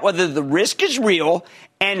find out whether the risk is real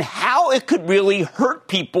and how it could really hurt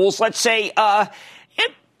people's, let's say,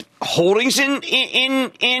 holdings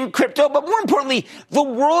in crypto, but more importantly, the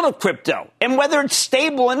world of crypto and whether it's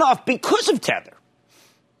stable enough because of Tether.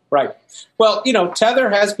 Right. Well, you know, Tether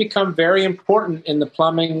has become very important in the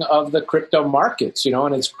plumbing of the crypto markets, you know,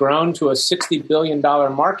 and it's grown to a $60 billion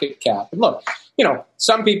market cap. And look, you know,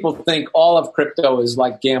 some people think all of crypto is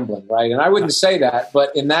like gambling, right? And I wouldn't say that.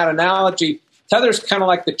 But in that analogy, Tether's kind of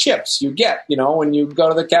like the chips you get, you know, when you go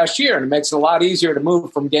to the cashier, and it makes it a lot easier to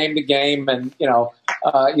move from game to game. And, you know,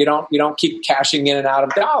 you don't keep cashing in and out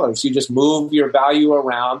of dollars. You just move your value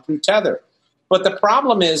around through Tether. But the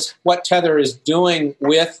problem is what Tether is doing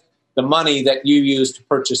with the the money that you use to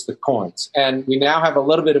purchase the coins. And we now have a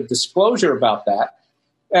little bit of disclosure about that.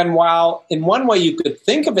 And while in one way you could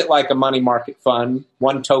think of it like a money market fund,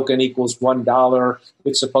 one token equals $1,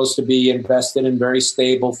 it's supposed to be invested in very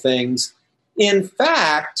stable things. In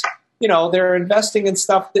fact, they're investing in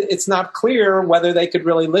stuff that it's not clear whether they could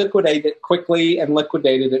really liquidate it quickly and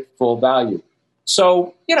liquidate it at full value.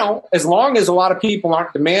 So, as long as a lot of people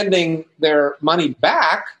aren't demanding their money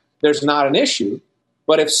back, there's not an issue.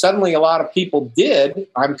 But if suddenly a lot of people did,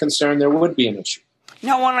 I'm concerned there would be an issue.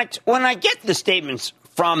 Now, when I get the statements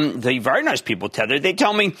from the very nice people at Tether, they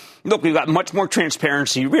tell me, look, we've got much more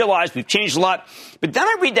transparency. You realize we've changed a lot. But then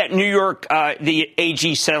I read that New York, the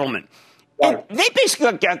AG settlement. Right. And they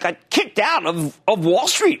basically got kicked out of Wall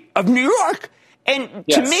Street, of New York. And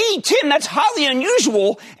to me, Tim, that's highly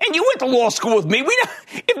unusual. And you went to law school with me.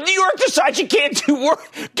 If New York decides you can't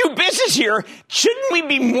do business here, shouldn't we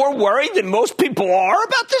be more worried than most people are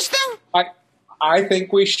about this thing? I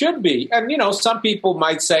think we should be. And, some people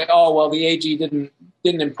might say, oh, well, the AG didn't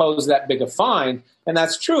impose that big a fine. And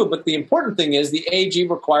that's true. But the important thing is the AG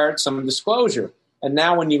required some disclosure. And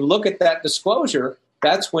now when you look at that disclosure,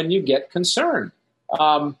 that's when you get concerned.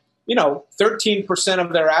 13%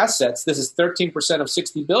 of their assets, this is 13% of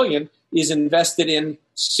 60 billion, is invested in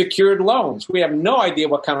secured loans. We have no idea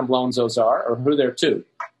what kind of loans those are or who they're to.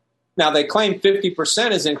 Now, they claim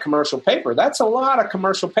 50% is in commercial paper. That's a lot of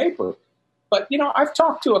commercial paper. But, I've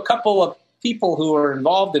talked to a couple of people who are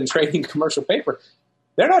involved in trading commercial paper.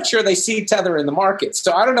 They're not sure they see Tether in the market.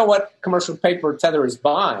 So I don't know what commercial paper Tether is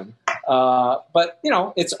buying. But,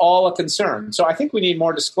 it's all a concern. So I think we need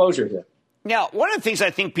more disclosure here. Now, one of the things I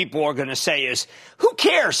think people are going to say is, who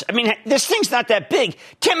cares? I mean, this thing's not that big.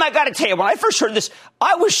 Tim, I got to tell you, when I first heard this,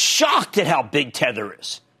 I was shocked at how big Tether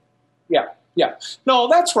is. Yeah. No,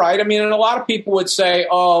 that's right. I mean, and a lot of people would say,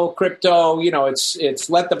 oh, crypto, it's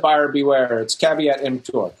let the buyer beware. It's caveat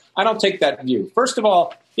emptor. I don't take that view. First of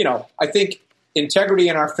all, I think integrity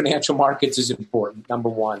in our financial markets is important, number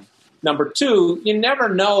one. Number two, you never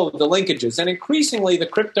know the linkages. And increasingly, the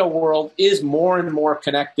crypto world is more and more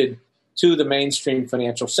connected to the mainstream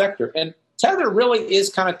financial sector. And Tether really is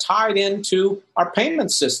kind of tied into our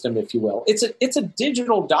payment system, if you will. It's a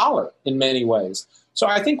digital dollar in many ways. So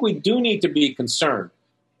I think we do need to be concerned.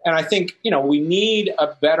 And I think, we need a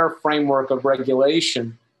better framework of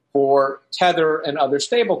regulation for Tether and other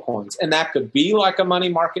stablecoins. And that could be like a money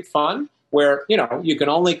market fund where, you can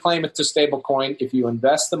only claim it's a stablecoin if you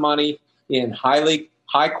invest the money in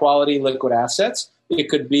high quality liquid assets. It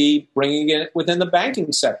could be bringing it within the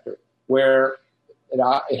banking sector, where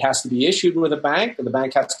it has to be issued with a bank, and the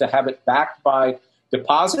bank has to have it backed by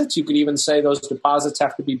deposits. You could even say those deposits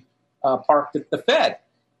have to be parked at the Fed.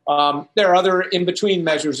 There are other in-between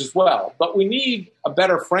measures as well. But we need a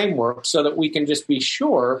better framework so that we can just be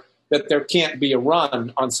sure that there can't be a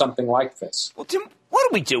run on something like this. Well, Tim, what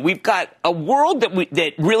do we do? We've got a world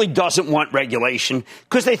that really doesn't want regulation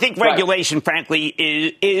because they think regulation, frankly,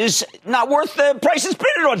 is not worth the price it's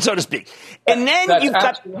printed on, so to speak. And then you've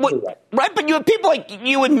got right, but you have people like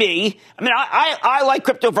you and me. I mean, I like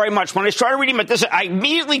crypto very much. When I started reading about this, I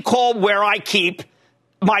immediately called where I keep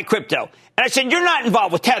my crypto. And I said, you're not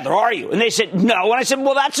involved with Tether, are you? And they said, no. And I said,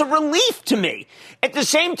 well, that's a relief to me. At the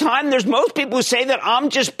same time, there's most people who say that I'm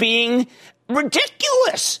just being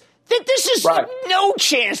ridiculous, that this is no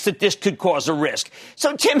chance that this could cause a risk.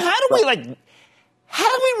 So, Tim, how do we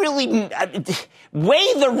really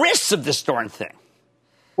weigh the risks of this darn thing?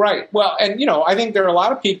 Right. Well, and, I think there are a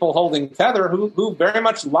lot of people holding Tether who very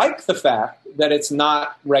much like the fact that it's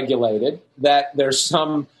not regulated, that there's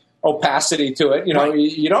some opacity to it.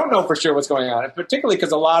 You don't know for sure what's going on, and particularly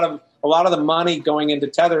because a lot of the money going into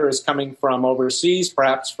Tether is coming from overseas,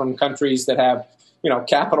 perhaps from countries that have,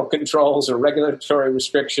 capital controls or regulatory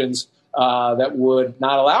restrictions that would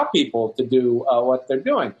not allow people to do what they're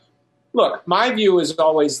doing. Look, my view is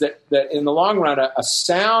always that in the long run, a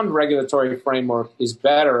sound regulatory framework is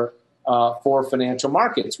better for financial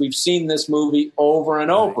markets. We've seen this movie over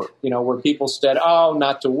and over, where people said, oh,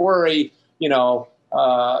 not to worry,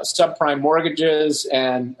 subprime mortgages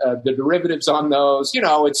and the derivatives on those,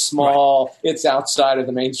 it's small, it's outside of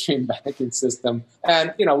the mainstream banking system.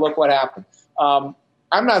 And, look what happened.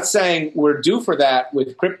 I'm not saying we're due for that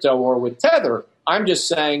with crypto or with Tether. I'm just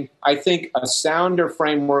saying I think a sounder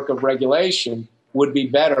framework of regulation would be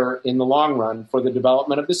better in the long run for the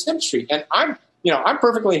development of this industry. And I'm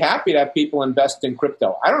perfectly happy to have people invest in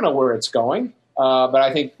crypto. I don't know where it's going. But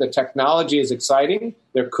I think the technology is exciting.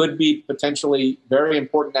 There could be potentially very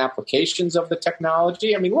important applications of the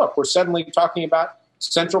technology. I mean, look, we're suddenly talking about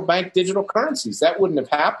central bank digital currencies. That wouldn't have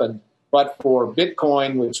happened but for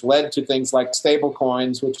Bitcoin, which led to things like stable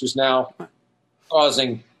coins, which is now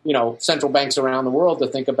causing, central banks around the world to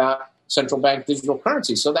think about central bank digital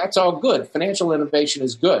currency. So that's all good. Financial innovation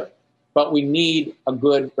is good, but we need a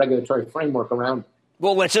good regulatory framework around it.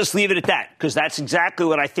 Well, let's just leave it at that, because that's exactly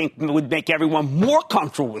what I think would make everyone more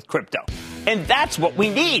comfortable with crypto. And that's what we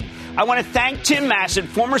need. I want to thank Tim Massad,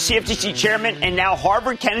 former CFTC chairman and now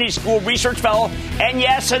Harvard Kennedy School research fellow, and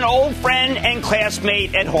yes, an old friend and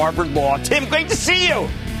classmate at Harvard Law. Tim, great to see you.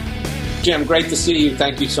 Jim, great to see you.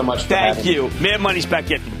 Thank you so much for having me. Thank you. Mad Money's back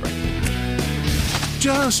after the break.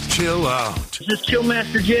 Just chill out. Is this Chill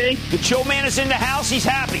Master Jay? The chill man is in the house. He's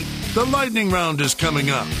happy. The lightning round is coming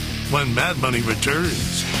up when Mad Money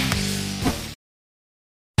returns.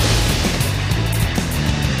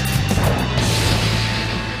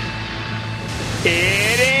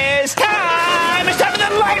 It is time. It's time for the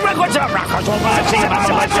lightning round. What's up,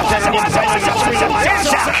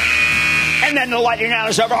 and then the lightning round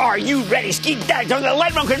is over. Are you ready? Ski that. The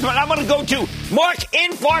lightning round. I'm going to go to Mark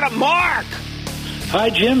in Florida. Mark. Hi,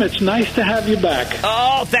 Jim. It's nice to have you back.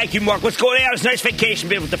 Oh, thank you, Mark. What's going on? It was a nice vacation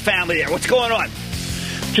being with the family there. What's going on?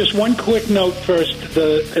 Just one quick note first.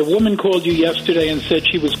 A woman called you yesterday and said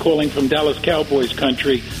she was calling from Dallas Cowboys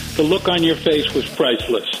country. The look on your face was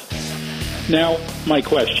priceless. Now, my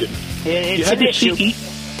question. It's an issue.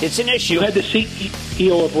 It's an issue. You had the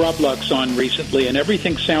CEO of Roblox on recently, and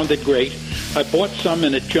everything sounded great. I bought some,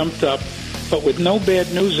 and it jumped up. But with no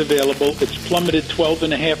bad news available, it's plummeted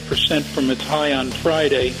 12.5% from its high on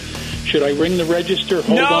Friday. Should I ring the register?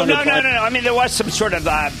 No. I mean, there was some sort of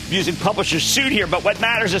music publisher suit here, but what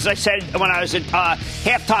matters, as I said when I was at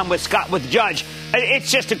halftime with Judge,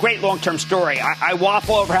 it's just a great long-term story. I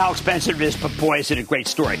waffle over how expensive it is, but boy, is it a great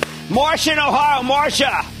story. Marcia in Ohio.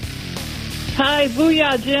 Marcia. Hi,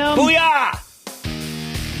 booyah, Jim. Booyah.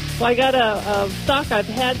 Well, I got a stock I've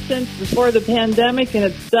had since before the pandemic, and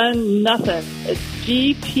it's done nothing. It's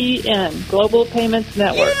GPN, Global Payments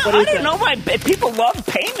Network. Yeah, what do you I don't think? know why people love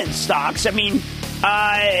payment stocks. I mean,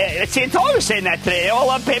 Antonio was saying that today. They all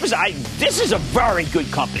love payments. This is a very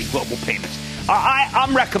good company, Global Payments.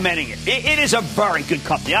 I'm recommending it. It is a very good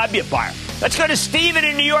company. I'd be a buyer. Let's go to Steven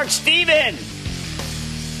in New York. Steven.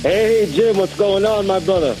 Hey, Jim, what's going on, my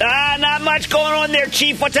brother? Not much going on there,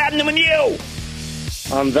 Chief. What's happening with you?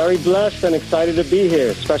 I'm very blessed and excited to be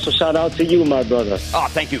here. Special shout out to you, my brother. Oh,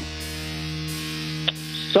 thank you.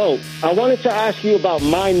 So, I wanted to ask you about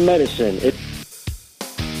Mind Medicine.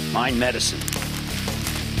 Mind Medicine.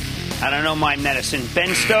 I don't know Mind Medicine.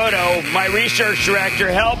 Ben Stoto, my research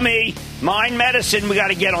director, help me. Mind Medicine, we got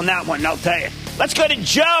to get on that one, I'll tell you. Let's go to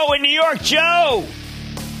Joe in New York. Joe.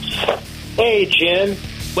 Hey, Jim.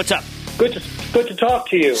 What's up? Good to talk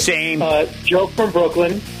to you. Same. Joe from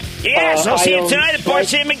Brooklyn. Yes, I'll see you tonight at Bar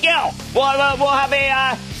San Miguel. We'll have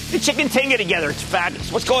the chicken tinga together. It's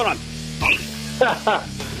fabulous. What's going on?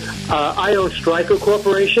 I own Stryker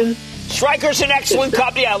Corporation. Stryker's an excellent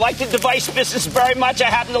company. I like the device business very much. I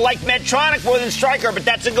happen to like Medtronic more than Stryker, but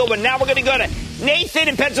that's a good one. Now we're going to go to Nathan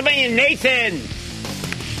in Pennsylvania. Nathan.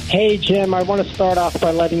 Hey, Jim, I want to start off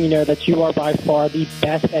by letting you know that you are by far the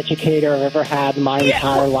best educator I've ever had in my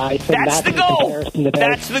entire life. And That's the goal.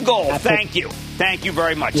 That's the goal. Thank you. Thank you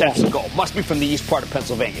very much. That's the goal. Must be from the east part of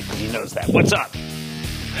Pennsylvania because he knows that. What's up?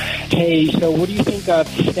 Hey, so what do you think of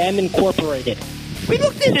STEM Incorporated? We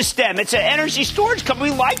looked into STEM. It's an energy storage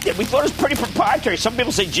company. We liked it. We thought it was pretty proprietary. Some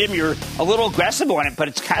people say, Jim, you're a little aggressive on it, but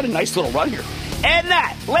it's kind of a nice little run here. And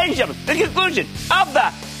that, ladies and gentlemen, the conclusion of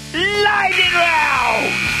the Lightning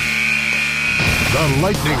Round. The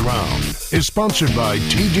Lightning Round is sponsored by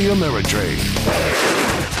TD Ameritrade.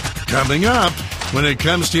 Coming up, when it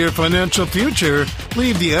comes to your financial future,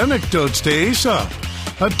 leave the anecdotes to Aesop.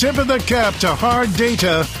 A tip of the cap to hard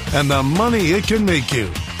data and the money it can make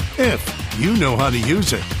you, if you know how to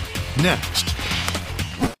use it. Next.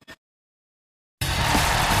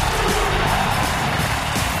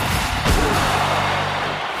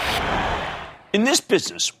 In this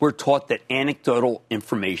business, we're taught that anecdotal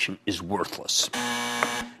information is worthless.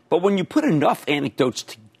 But when you put enough anecdotes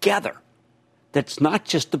together, that's not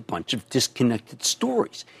just a bunch of disconnected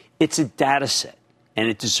stories. It's a data set, and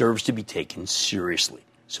it deserves to be taken seriously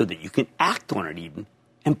so that you can act on it even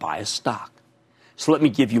and buy a stock. So let me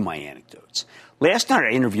give you my anecdotes. Last night,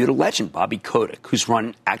 I interviewed a legend, Bobby Kotick, who's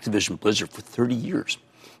run Activision Blizzard for 30 years.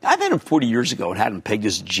 I met him 40 years ago and had him pegged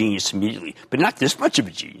as a genius immediately, but not this much of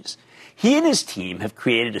a genius. He and his team have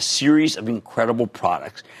created a series of incredible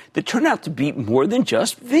products that turn out to be more than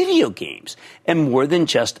just video games and more than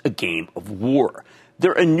just a game of war.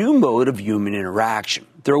 They're a new mode of human interaction.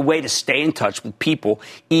 They're a way to stay in touch with people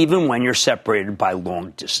even when you're separated by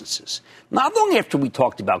long distances. Not long after we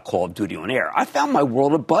talked about Call of Duty on air, I found my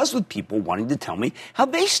world abuzz with people wanting to tell me how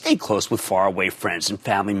they stay close with faraway friends and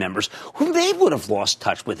family members whom they would have lost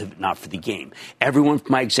touch with if not for the game. Everyone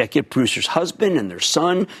from my executive producer's husband and their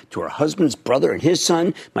son to her husband's brother and his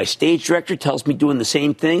son. My stage director tells me doing the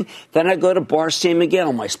same thing. Then I go to Bar San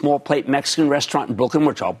Miguel, my small plate Mexican restaurant in Brooklyn,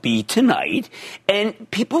 which I'll be tonight. And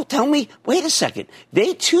people tell me, wait a second,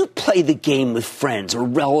 they too play the game with friends or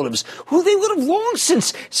relatives who they would have long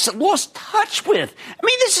since lost touch with. I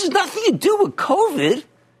mean, this has nothing to do with COVID.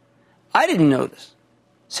 I didn't know this.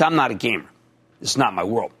 So I'm not a gamer. It's not my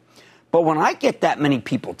world. But when I get that many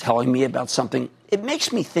people telling me about something, it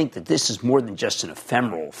makes me think that this is more than just an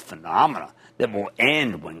ephemeral phenomenon that will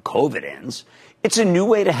end when COVID ends. It's a new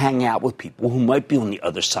way to hang out with people who might be on the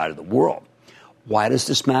other side of the world. Why does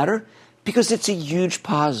this matter? Because it's a huge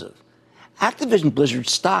positive. Activision Blizzard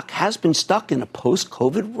stock has been stuck in a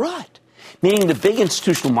post-COVID rut, meaning the big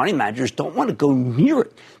institutional money managers don't want to go near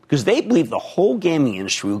it because they believe the whole gaming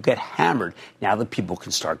industry will get hammered now that people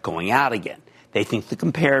can start going out again. They think the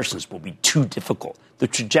comparisons will be too difficult. The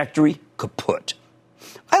trajectory kaput.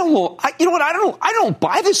 I don't know. You know what? I don't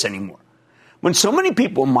buy this anymore. When so many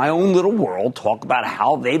people in my own little world talk about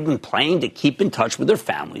how they've been playing to keep in touch with their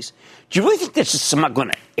families, do you really think this is somehow going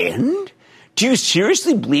to end? Do you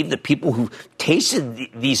seriously believe that people who tasted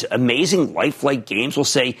these amazing lifelike games will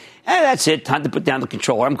say, that's it, time to put down the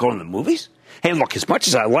controller, I'm going to the movies? Hey, look, as much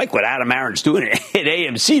as I like what Adam Aron's doing at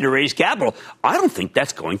AMC to raise capital, I don't think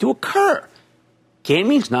that's going to occur.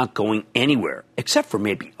 Gaming's not going anywhere, except for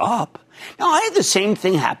maybe up. Now, I had the same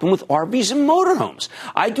thing happen with RVs and motorhomes.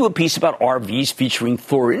 I do a piece about RVs featuring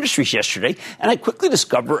Thor Industries yesterday, and I quickly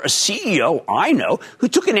discover a CEO I know who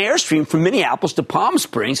took an Airstream from Minneapolis to Palm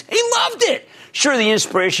Springs. He loved it. Sure, the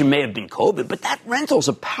inspiration may have been COVID, but that rental is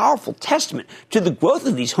a powerful testament to the growth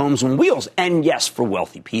of these homes on wheels, and yes, for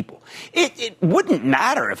wealthy people. It wouldn't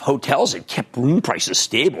matter if hotels had kept room prices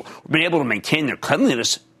stable or been able to maintain their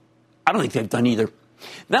cleanliness. I don't think they've done either.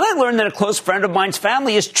 Then I learned that a close friend of mine's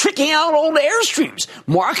family is tricking out old Airstreams,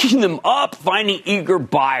 marking them up, finding eager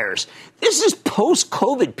buyers. This is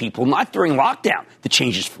post-COVID, people, not during lockdown. The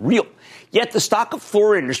change is for real. Yet the stock of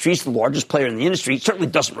Thor Industries, the largest player in the industry, certainly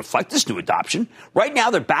doesn't reflect this new adoption. Right now,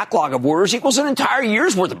 their backlog of orders equals an entire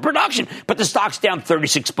year's worth of production, but the stock's down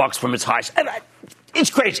 $36 from its highs. It's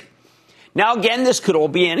crazy. Now, again, this could all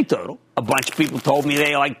be anecdotal. A bunch of people told me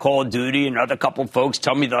they like Call of Duty, and another couple of folks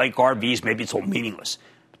tell me they like RVs. Maybe it's all meaningless.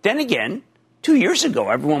 But then again, 2 years ago,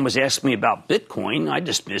 everyone was asking me about Bitcoin. I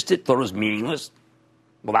dismissed it, thought it was meaningless.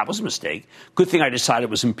 Well, that was a mistake. Good thing I decided it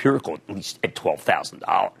was empirical, at least at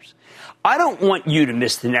 $12,000. I don't want you to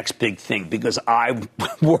miss the next big thing because I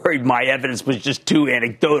worried my evidence was just too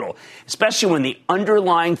anecdotal, especially when the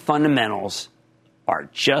underlying fundamentals are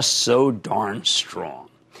just so darn strong.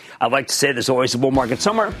 I'd like to say there's always a bull market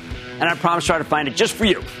somewhere, and I promise to try to find it just for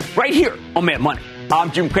you, right here on Mad Money.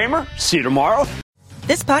 I'm Jim Cramer. See you tomorrow.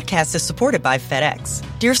 This podcast is supported by FedEx.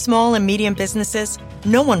 Dear small and medium businesses,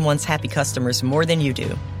 no one wants happy customers more than you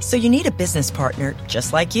do. So you need a business partner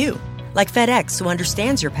just like you. Like FedEx, who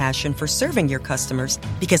understands your passion for serving your customers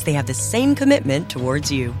because they have the same commitment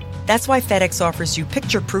towards you. That's why FedEx offers you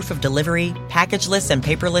picture proof of delivery, packageless and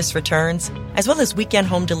paperless returns, as well as weekend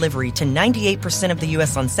home delivery to 98% of the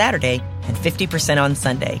U.S. on Saturday and 50% on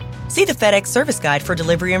Sunday. See the FedEx service guide for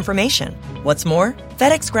delivery information. What's more,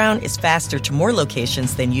 FedEx Ground is faster to more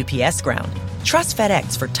locations than UPS Ground. Trust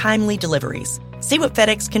FedEx for timely deliveries. See what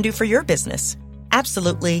FedEx can do for your business.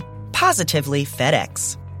 Absolutely, positively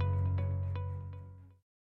FedEx.